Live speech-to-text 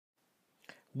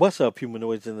What's up,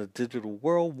 humanoids in the digital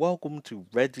world? Welcome to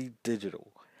Reggie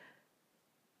Digital.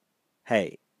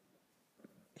 Hey,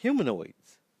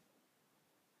 humanoids,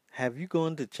 have you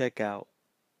gone to check out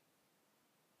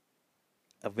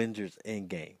Avengers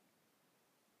Endgame?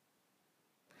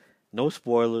 No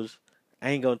spoilers.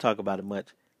 I ain't gonna talk about it much,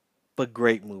 but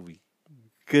great movie.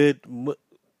 Good,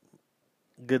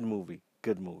 good movie.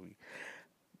 Good movie.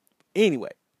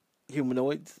 Anyway,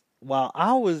 humanoids, while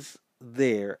I was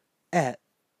there at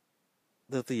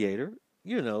the theater,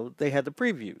 they had the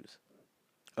previews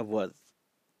of what's,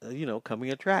 coming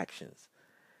attractions.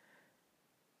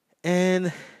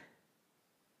 And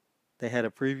they had a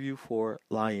preview for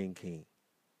Lion King,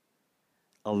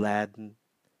 Aladdin,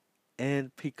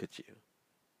 and Pikachu.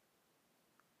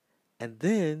 And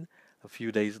then a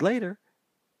few days later,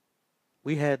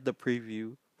 we had the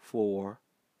preview for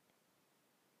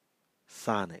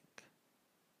Sonic.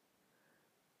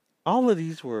 All of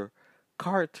these were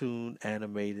cartoon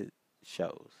animated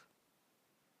shows,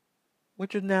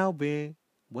 which are now being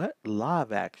what?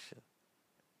 Live action.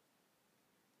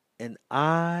 And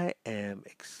I am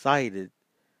excited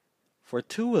for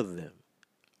two of them.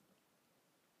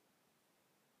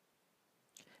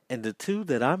 And the two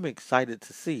that I'm excited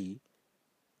to see,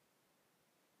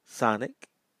 Sonic.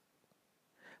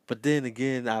 But then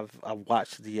again, I've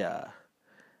watched the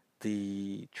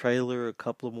trailer a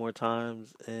couple of more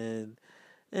times, and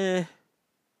eh,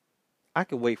 I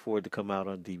can wait for it to come out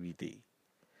on DVD.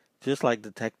 Just like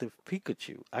Detective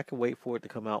Pikachu, I can wait for it to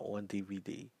come out on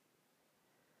DVD.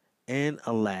 And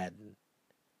Aladdin.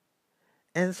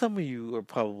 And some of you are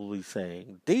probably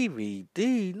saying,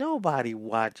 DVD? Nobody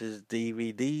watches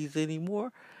DVDs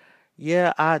anymore.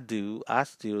 Yeah, I do. I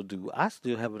still do. I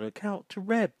still have an account to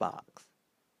Redbox.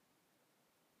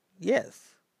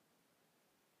 Yes.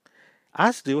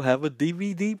 I still have a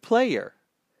DVD player.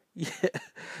 Yeah.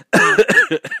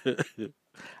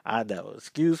 I know.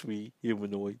 Excuse me,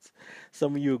 humanoids.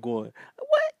 Some of you are going,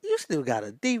 what? You still got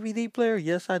a DVD player?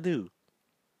 Yes, I do.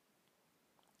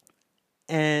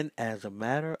 And as a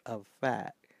matter of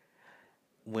fact,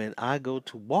 when I go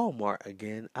to Walmart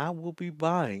again, I will be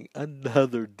buying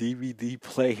another DVD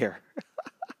player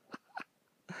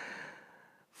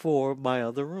for my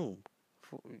other room.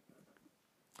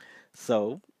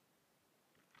 So,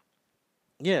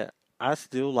 yeah, I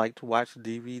still like to watch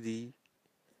DVD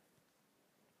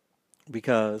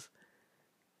because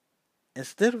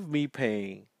instead of me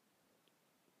paying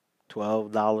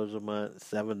 $12 a month,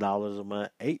 $7 a month,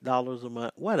 $8 a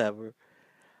month, whatever,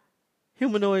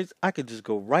 humanoids, I could just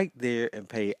go right there and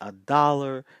pay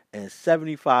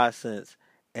 $1.75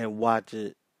 and watch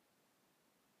it.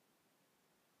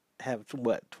 Have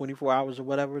what 24 hours or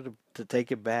whatever to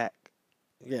take it back.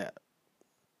 Yeah,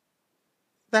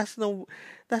 that's no,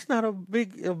 that's not a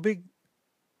big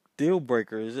deal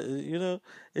breaker.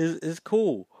 Is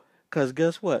cool. Cause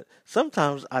guess what?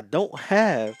 Sometimes I don't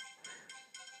have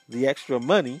the extra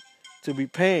money to be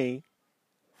paying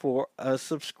for a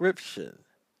subscription,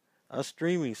 a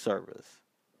streaming service.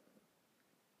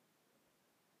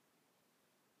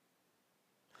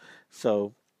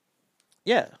 So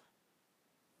yeah.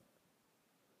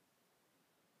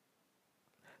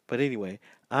 But anyway,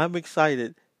 I'm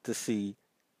excited to see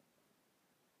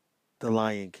The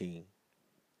Lion King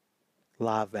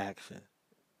live action.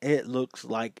 It looks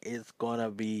like it's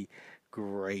gonna be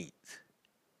great.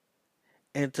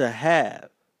 And to have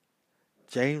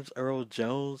James Earl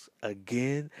Jones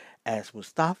again as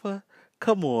Mustafa,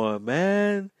 come on,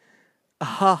 man.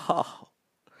 Oh,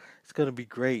 it's gonna be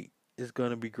great. It's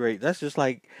gonna be great. That's just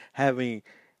like having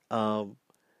um,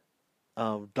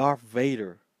 Darth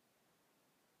Vader,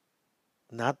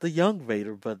 not the young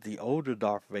Vader, but the older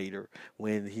Darth Vader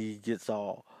when he gets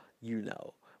all, you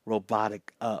know,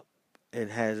 robotic up and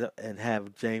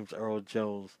have James Earl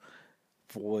Jones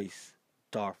voice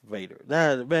Darth Vader.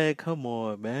 That man, come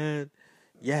on, man.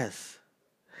 Yes.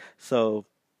 So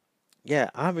yeah,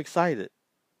 I'm excited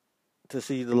to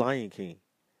see the Lion King.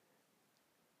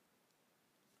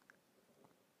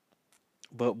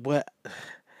 But what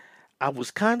I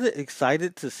was kind of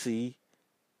excited to see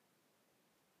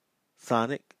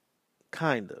Sonic,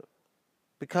 kind of.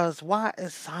 Because why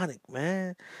is Sonic,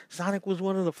 man? Sonic was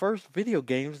one of the first video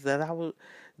games that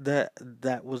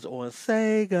was on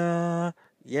Sega.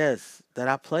 Yes, that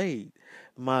I played.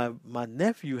 My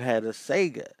nephew had a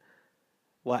Sega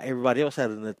while everybody else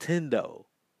had a Nintendo.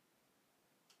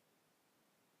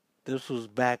 This was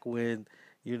back when,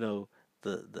 you know,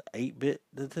 the 8-bit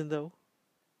Nintendo,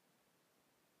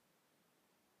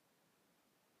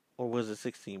 or was it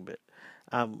 16-bit?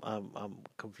 I'm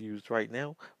confused right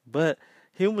now. But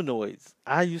humanoids.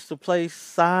 I used to play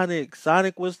Sonic.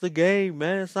 Sonic was the game,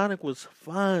 man. Sonic was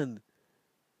fun.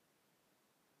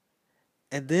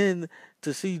 And then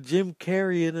to see Jim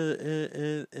Carrey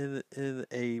in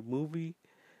a movie.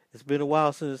 It's been a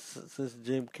while since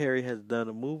Jim Carrey has done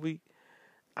a movie.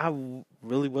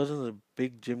 Really wasn't a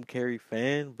big Jim Carrey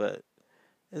fan, but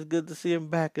it's good to see him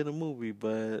back in a movie.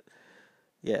 But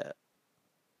yeah,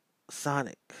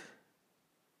 Sonic.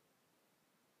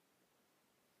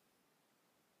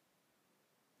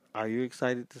 Are you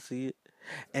excited to see it?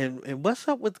 And what's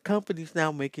up with companies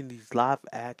now making these live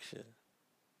action,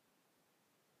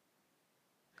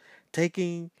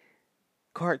 taking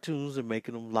cartoons and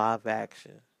making them live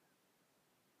action?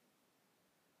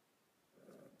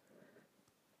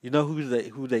 You know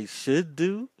who they should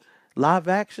do live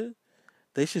action?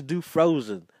 They should do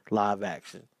Frozen live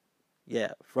action.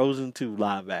 Yeah, Frozen 2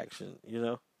 live action, you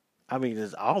know? I mean,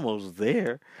 it's almost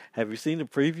there. Have you seen the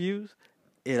previews?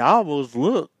 It almost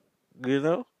looked, you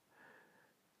know?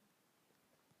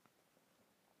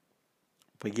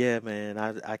 But yeah, man,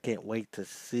 I can't wait to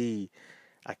see.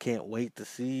 I can't wait to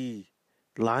see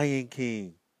Lion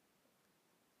King.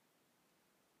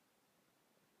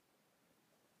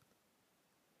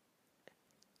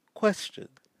 Question: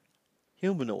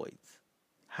 Humanoids.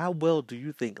 How well do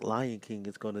you think Lion King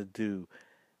is going to do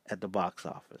at the box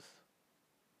office?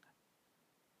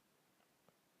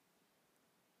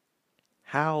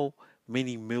 How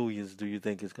many millions do you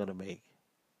think it's going to make?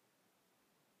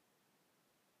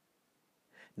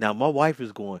 Now, my wife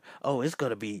is going, "Oh, it's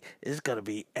gonna be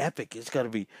epic. It's gonna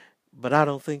be," but I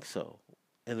don't think so.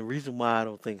 And the reason why I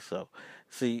don't think so,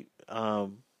 see,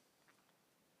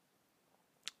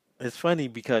 it's funny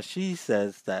because she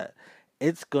says that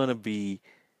it's gonna be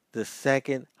the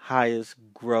second highest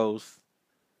gross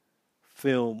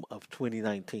film of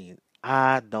 2019.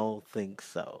 I don't think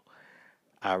so.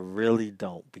 I really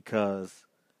don't because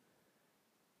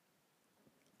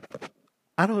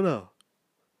I don't know.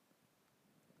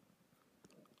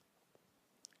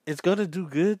 It's gonna do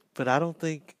good, but I don't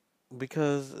think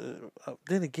because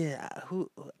then again,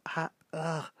 I,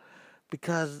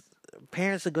 because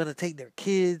parents are gonna take their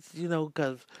kids,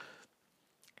 because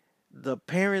the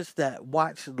parents that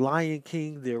watched Lion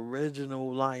King, the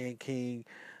original Lion King,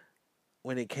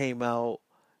 when it came out,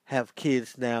 have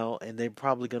kids now, and they're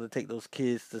probably gonna take those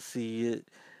kids to see it.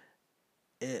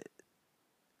 It,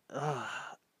 uh,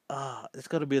 it's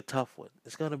gonna be a tough one.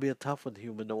 It's gonna be a tough one,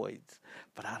 humanoids.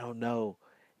 But I don't know.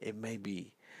 It may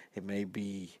be. It may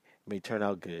be. It may turn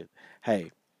out good.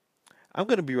 Hey, I'm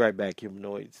gonna be right back,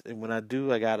 humanoids. And when I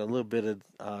do, I got a little bit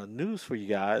of news for you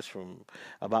guys from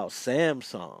about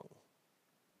Samsung.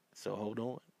 So hold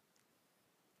on.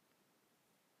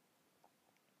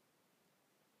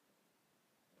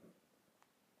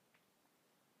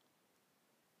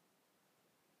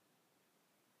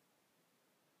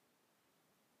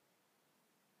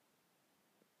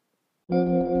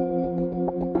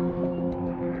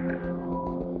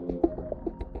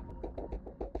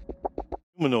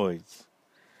 Humanoids.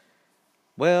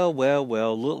 Well, well,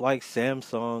 well. Look like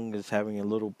Samsung is having a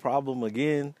little problem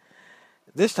again.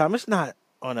 This time it's not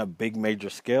on a big major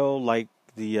scale like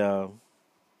the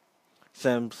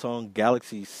Samsung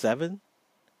Galaxy 7.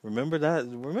 Remember that?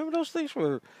 Remember those things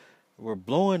were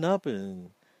blowing up,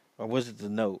 and or was it the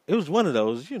Note? It was one of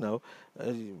those, uh,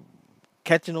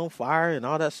 catching on fire and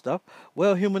all that stuff.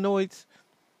 Well, humanoids,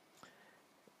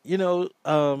 you know,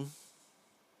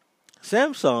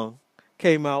 Samsung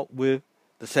came out with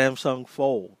the Samsung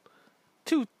Fold,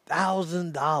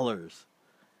 $2,000.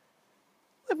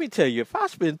 Let me tell you, if I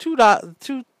spend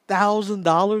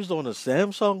 $2,000 on a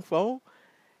Samsung phone,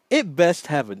 it best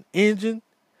have an engine,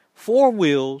 four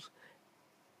wheels,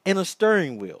 and a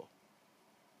steering wheel,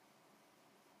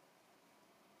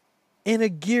 and a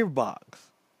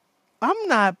gearbox. I'm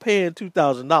not paying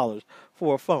 $2,000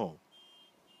 for a phone.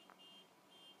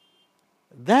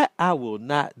 That I will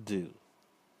not do.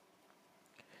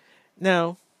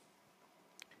 Now,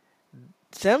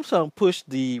 Samsung pushed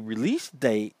the release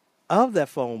date of that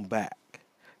phone back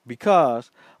because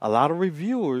a lot of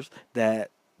reviewers that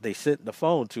they sent the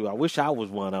phone to, I wish I was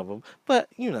one of them, but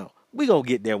we gonna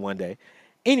get there one day.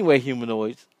 Anyway,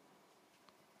 humanoids,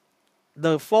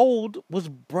 the fold was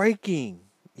breaking.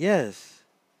 Yes,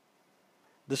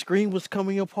 the screen was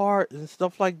coming apart and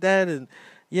stuff like that, and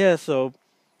yeah, so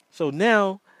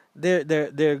now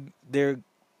they're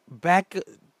back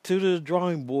to the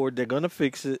drawing board. They're gonna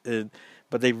fix it,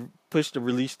 but they pushed the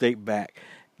release date back.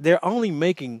 They're only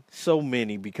making so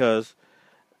many because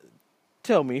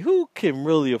tell me who can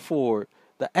really afford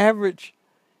the average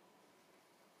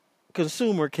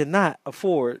consumer cannot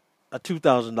afford a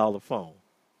 $2,000 phone.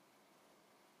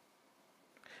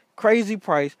 Crazy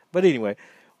price. But anyway,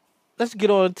 let's get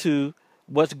on to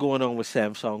what's going on with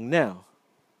Samsung now.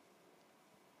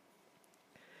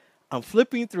 I'm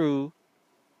flipping through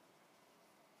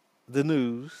the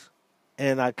news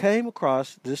and I came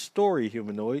across this story,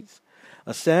 humanoids.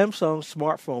 A Samsung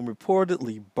smartphone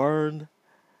reportedly burned.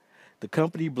 The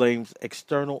company blames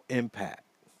external impact.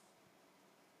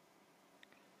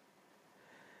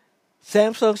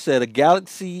 Samsung said a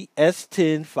Galaxy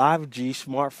S10 5G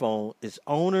smartphone its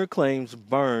owner claims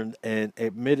burned and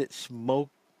admitted smoke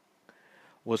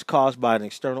was caused by an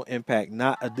external impact,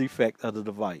 not a defect of the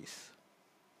device.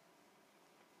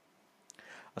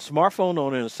 A smartphone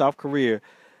owner in South Korea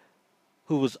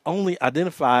who was only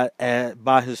identified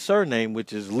by his surname,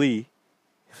 which is Lee.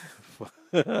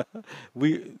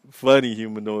 We funny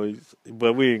humanoids,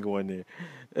 but we ain't going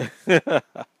there.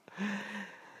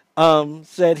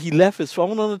 Said he left his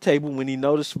phone on the table when he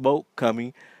noticed smoke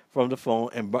coming from the phone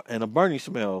and a burning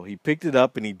smell. He picked it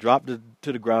up and he dropped it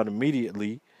to the ground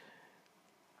immediately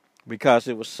because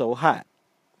it was so hot.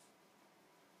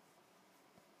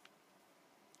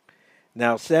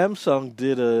 Now, Samsung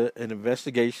did an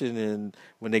investigation, and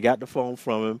when they got the phone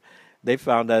from him, they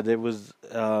found that it was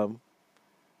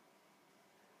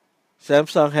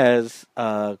Samsung has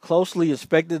closely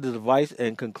inspected the device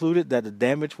and concluded that the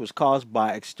damage was caused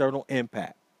by external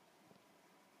impact.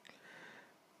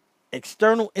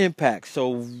 External impact.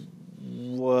 So,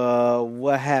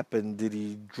 what happened? Did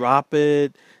he drop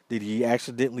it? Did he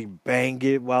accidentally bang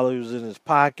it while it was in his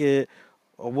pocket,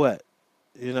 or what?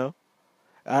 You know,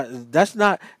 that's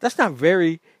not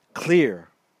very clear.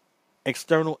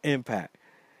 External impact,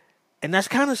 and that's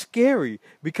kind of scary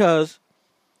because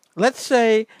let's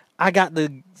say I got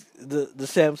the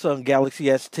Samsung Galaxy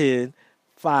S10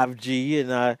 5G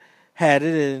and I had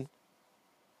it and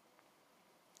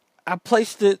I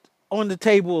placed it on the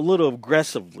table a little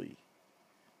aggressively.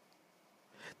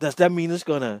 Does that mean it's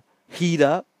going to heat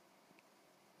up?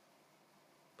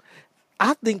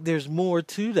 I think there's more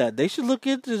to that. They should look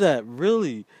into that,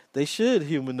 really. They should,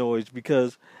 humanoids,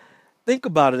 because think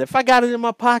about it. If I got it in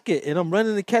my pocket and I'm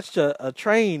running to catch a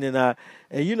train and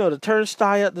you know the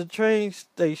turnstile at the train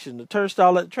station,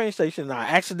 and I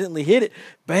accidentally hit it,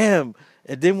 bam.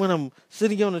 And then when I'm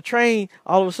sitting on the train,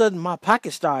 all of a sudden my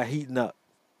pocket started heating up.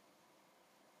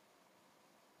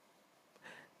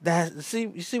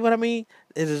 You see what I mean?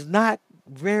 It is not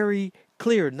very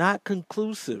clear, not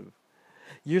conclusive.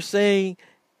 You're saying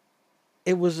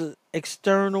it was an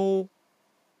external,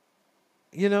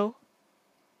 you know?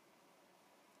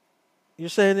 You're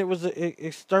saying it was an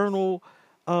external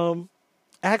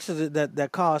accident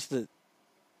that caused it.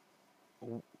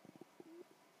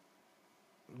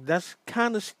 That's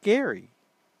kind of scary.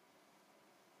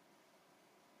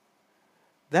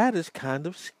 That is kind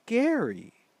of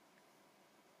scary.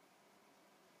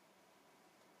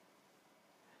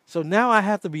 So now I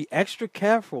have to be extra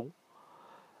careful.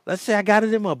 Let's say I got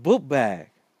it in my book bag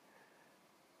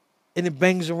and it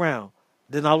bangs around.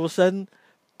 Then all of a sudden,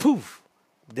 poof,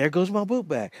 there goes my book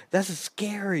bag. That's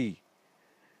scary.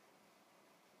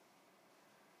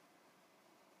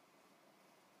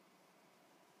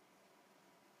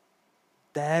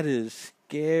 That is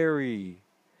scary.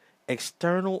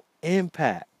 External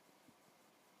impact.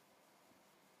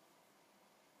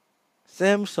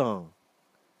 Samsung,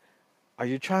 are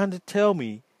you trying to tell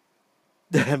me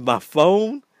that my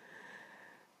phone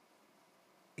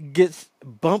gets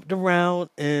bumped around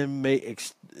and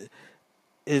and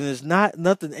it's not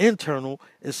nothing internal,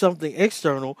 it's something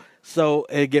external, so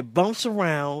it get bumps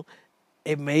around,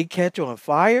 it may catch on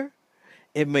fire,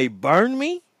 it may burn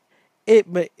me, it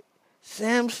may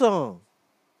Samsung.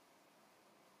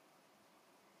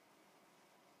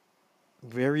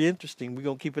 Very interesting. We're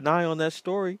going to keep an eye on that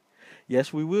story.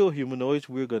 Yes, we will, humanoids.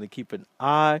 We're going to keep an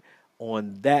eye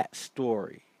on that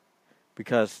story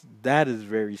because that is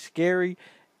very scary,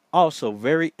 also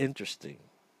very interesting.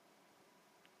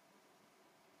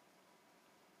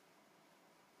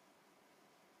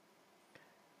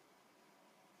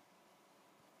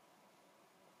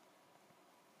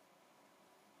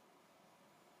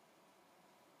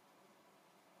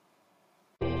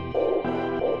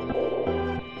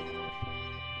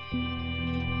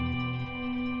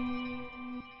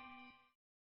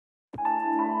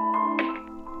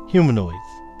 Humanoids,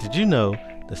 did you know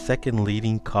the second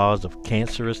leading cause of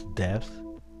cancerous death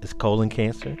is colon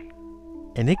cancer?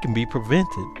 And it can be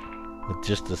prevented with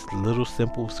just this little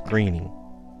simple screening.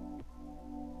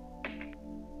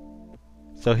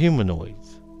 So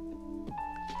humanoids,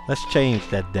 let's change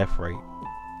that death rate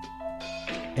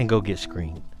and go get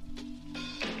screened.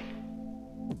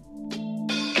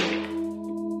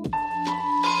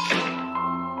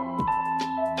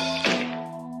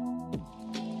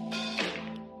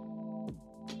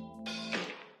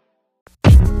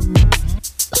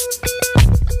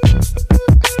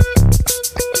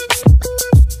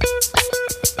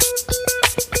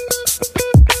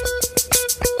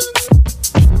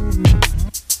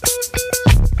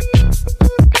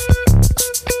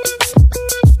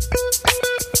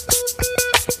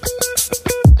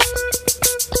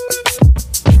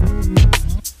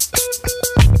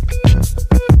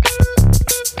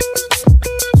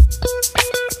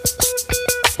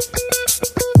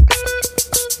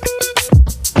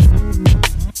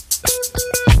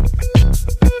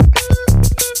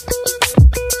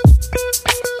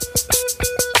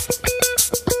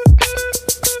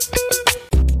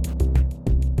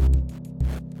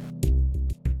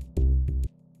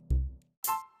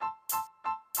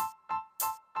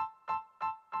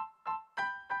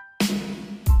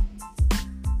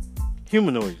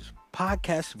 Humanoids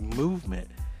podcast movement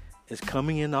is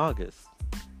coming in August.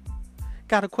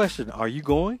 Got a question. Are you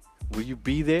going? Will you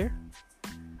be there?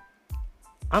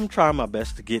 I'm trying my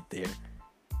best to get there.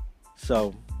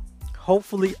 So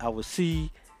hopefully I will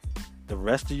see the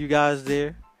rest of you guys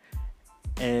there.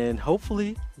 And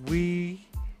hopefully we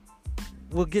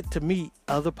will get to meet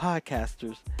other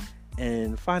podcasters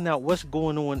and find out what's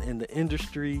going on in the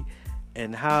industry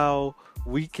and how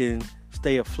we can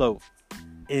stay afloat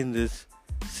in this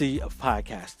sea of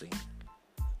podcasting.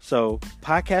 So,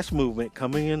 podcast movement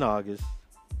coming in August.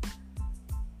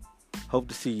 Hope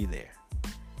to see you there.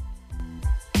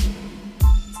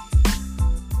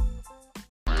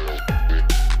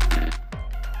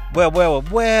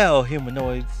 Well,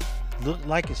 humanoids. Look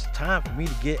like it's time for me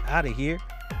to get out of here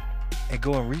and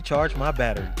go and recharge my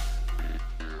batteries.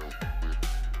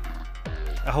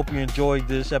 I hope you enjoyed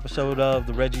this episode of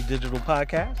the Reggie Digital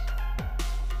Podcast.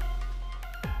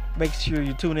 Make sure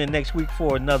you tune in next week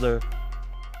for another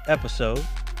episode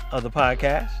of the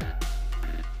podcast.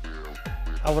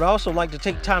 I would also like to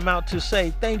take time out to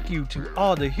say thank you to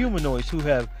all the humanoids who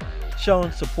have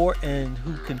shown support and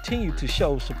who continue to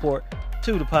show support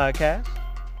to the podcast.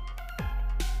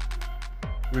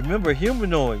 Remember,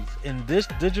 humanoids in this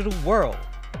digital world,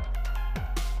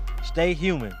 stay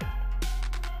human.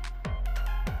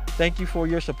 Thank you for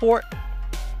your support.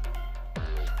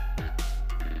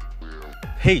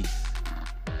 Peace.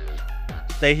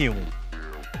 Stay human.